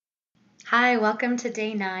Hi, welcome to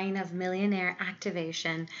day 9 of Millionaire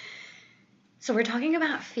Activation. So, we're talking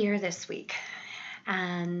about fear this week.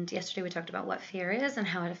 And yesterday we talked about what fear is and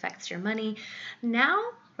how it affects your money. Now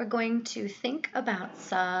we're going to think about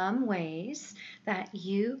some ways that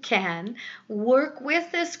you can work with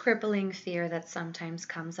this crippling fear that sometimes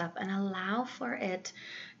comes up and allow for it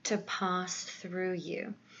to pass through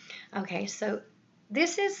you. Okay, so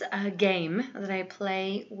this is a game that I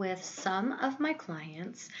play with some of my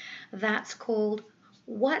clients that's called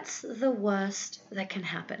What's the Worst That Can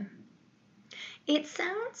Happen? It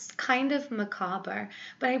sounds kind of macabre,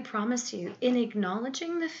 but I promise you, in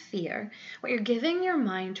acknowledging the fear, what you're giving your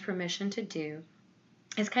mind permission to do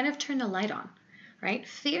is kind of turn the light on, right?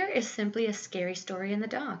 Fear is simply a scary story in the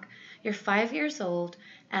dark. You're 5 years old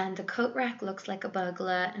and the coat rack looks like a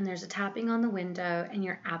burglar and there's a tapping on the window and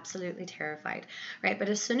you're absolutely terrified, right? But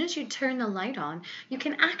as soon as you turn the light on, you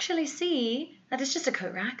can actually see that it's just a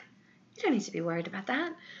coat rack. You don't need to be worried about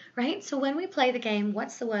that, right? So when we play the game,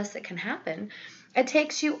 what's the worst that can happen? It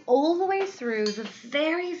takes you all the way through the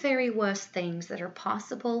very, very worst things that are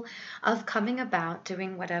possible of coming about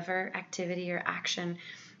doing whatever activity or action,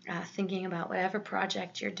 thinking about whatever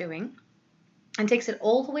project you're doing, and takes it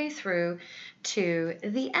all the way through to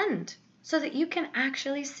the end so that you can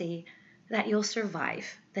actually see that you'll survive,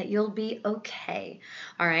 that you'll be okay.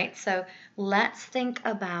 All right, so let's think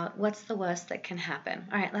about what's the worst that can happen.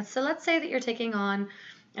 All right, let's say that you're taking on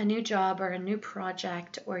a new job or a new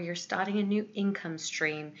project, or you're starting a new income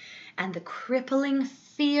stream, and the crippling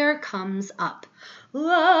fear comes up.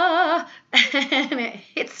 And it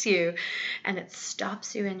hits you and it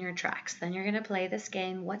stops you in your tracks. Then you're going to play this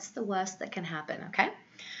game, what's the worst that can happen, okay?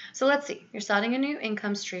 So let's see. You're starting a new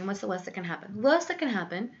income stream. What's the worst that can happen? Worst that can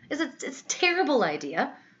happen is it's a terrible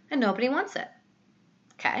idea and nobody wants it.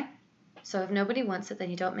 Okay? So if nobody wants it, then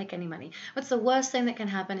you don't make any money. What's the worst thing that can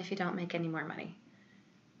happen if you don't make any more money?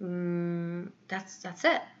 That's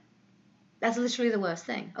it. That's literally the worst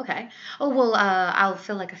thing. Okay. Oh, well, I'll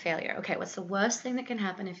feel like a failure. Okay, what's the worst thing that can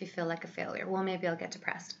happen if you feel like a failure? Well, maybe I'll get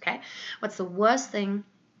depressed. Okay. What's the worst thing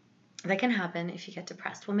that can happen if you get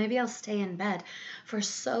depressed? Well, maybe I'll stay in bed for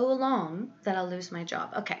so long that I'll lose my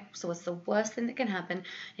job. Okay, so what's the worst thing that can happen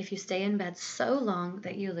if you stay in bed so long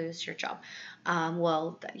that you lose your job?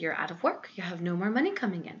 Well, you're out of work. You have no more money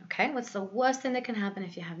coming in. Okay, what's the worst thing that can happen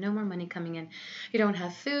if you have no more money coming in? You don't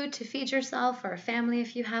have food to feed yourself or a family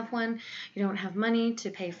if you have one. You don't have money to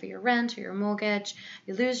pay for your rent or your mortgage.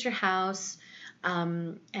 You lose your house.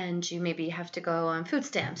 And you maybe have to go on food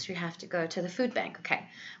stamps. You have to go to the food bank. Okay,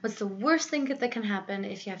 what's the worst thing that can happen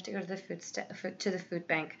if you have to go to the food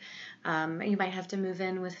bank? You might have to move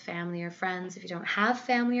in with family or friends. If you don't have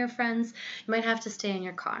family or friends, you might have to stay in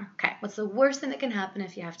your car. Okay, what's the worst thing that can happen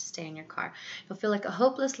if you have to stay in your car? You'll feel like a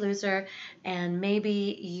hopeless loser, and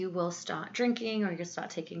maybe you will start drinking or you'll start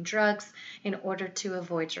taking drugs in order to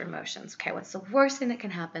avoid your emotions. Okay, what's the worst thing that can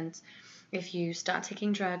happen if you start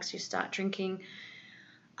taking drugs, you start drinking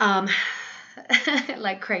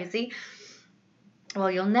like crazy? Well,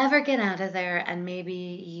 you'll never get out of there, and maybe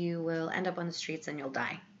you will end up on the streets and you'll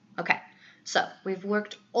die. Okay, so we've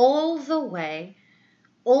worked all the way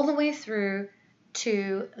through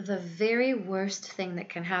to the very worst thing that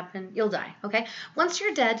can happen. You'll die, okay? Once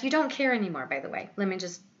you're dead, you don't care anymore, by the way. Let me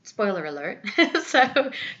just, spoiler alert.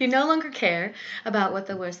 So you no longer care about what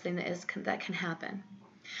the worst thing that can happen.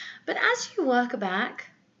 But as you work back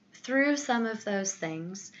through some of those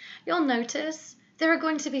things, you'll notice there are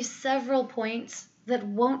going to be several points that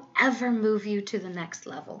won't ever move you to the next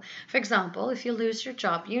level. For example, if you lose your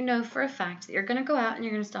job, you know for a fact that you're going to go out and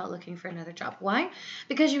you're going to start looking for another job. Why?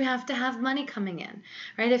 Because you have to have money coming in,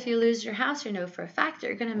 right? If you lose your house, you know for a fact that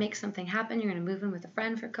you're going to make something happen. You're going to move in with a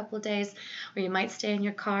friend for a couple of days, or you might stay in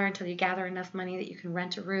your car until you gather enough money that you can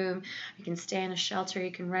rent a room. You can stay in a shelter.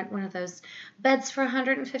 You can rent one of those beds for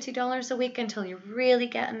 $150 a week until you really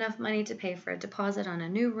get enough money to pay for a deposit on a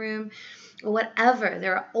new room. Whatever,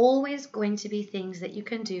 there are always going to be things that you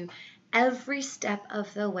can do every step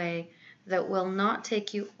of the way that will not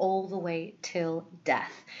take you all the way till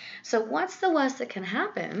death. So what's the worst that can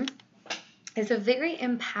happen is a very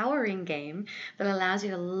empowering game that allows you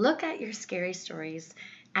to look at your scary stories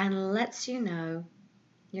and lets you know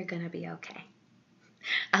you're going to be okay.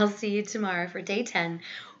 I'll see you tomorrow for day 10.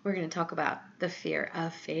 We're going to talk about the fear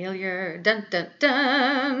of failure. Dun, dun,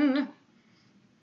 dun.